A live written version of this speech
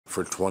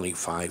For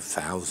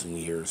 25,000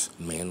 years,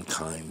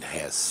 mankind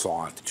has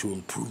sought to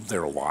improve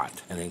their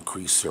lot and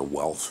increase their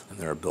wealth and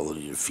their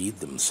ability to feed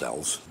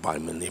themselves by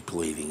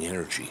manipulating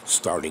energy,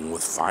 starting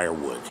with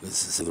firewood.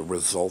 This is the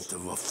result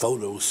of a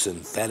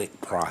photosynthetic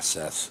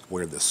process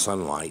where the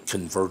sunlight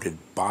converted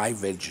by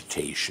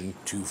vegetation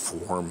to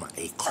form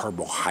a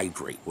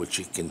carbohydrate, which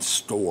it can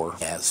store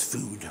as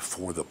food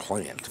for the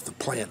plant. If the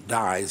plant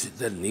dies, it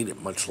doesn't need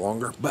it much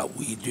longer, but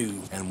we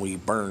do, and we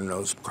burn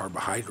those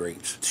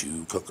carbohydrates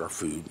to cook our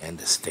food and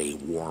to stay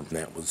warm.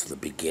 That was the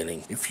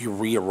beginning. If you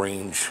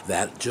rearrange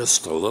that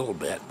just a little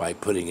bit by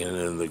putting it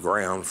in the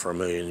ground for a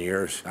million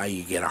years, now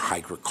you get a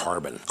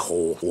hydrocarbon,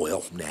 coal,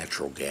 oil,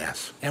 natural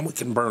gas, and we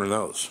can burn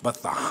those.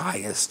 But the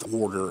highest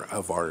order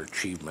of our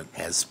achievement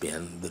has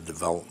been the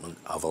development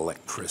of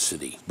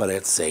electricity. But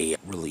it's a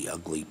really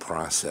ugly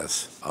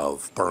process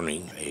of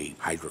burning a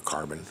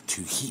hydrocarbon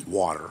to heat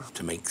water,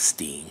 to make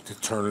steam, to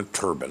turn a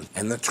turbine,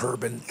 and the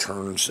turbine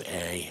turns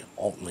a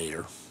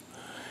alternator,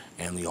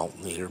 and the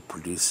alternator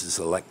produces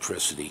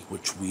electricity,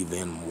 which we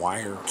then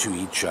wire to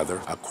each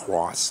other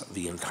across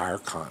the entire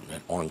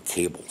continent on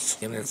cables.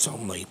 And it's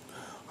only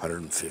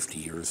 150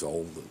 years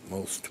old at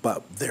most.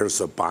 But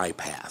there's a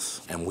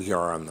bypass, and we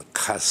are on the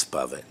cusp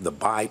of it. The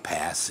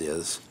bypass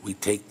is we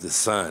take the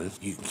sun,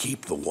 you can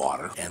keep the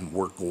water, and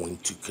we're going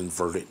to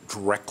convert it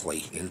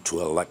directly into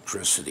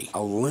electricity,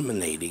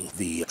 eliminating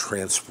the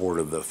transport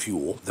of the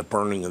fuel, the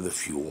burning of the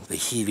fuel, the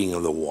heating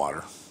of the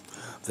water,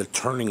 the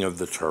turning of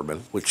the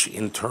turbine, which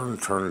in turn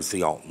turns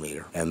the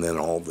alternator, and then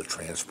all the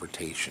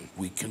transportation.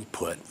 We can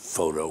put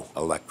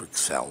photoelectric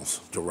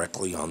cells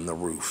directly on the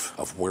roof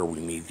of where we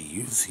need to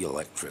use the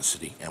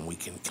electricity, and we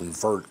can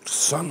convert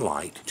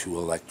sunlight to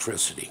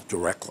electricity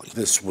directly.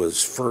 This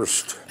was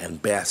first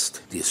and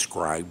best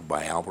described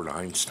by Albert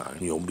Einstein.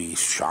 You'll be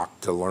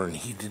shocked to learn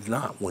he did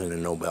not win a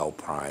Nobel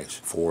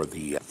Prize for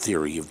the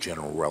theory of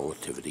general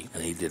relativity,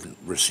 and he didn't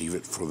receive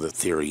it for the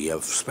theory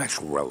of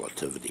special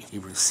relativity. He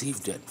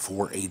received it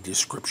for a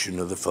description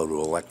of the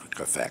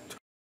photoelectric effect.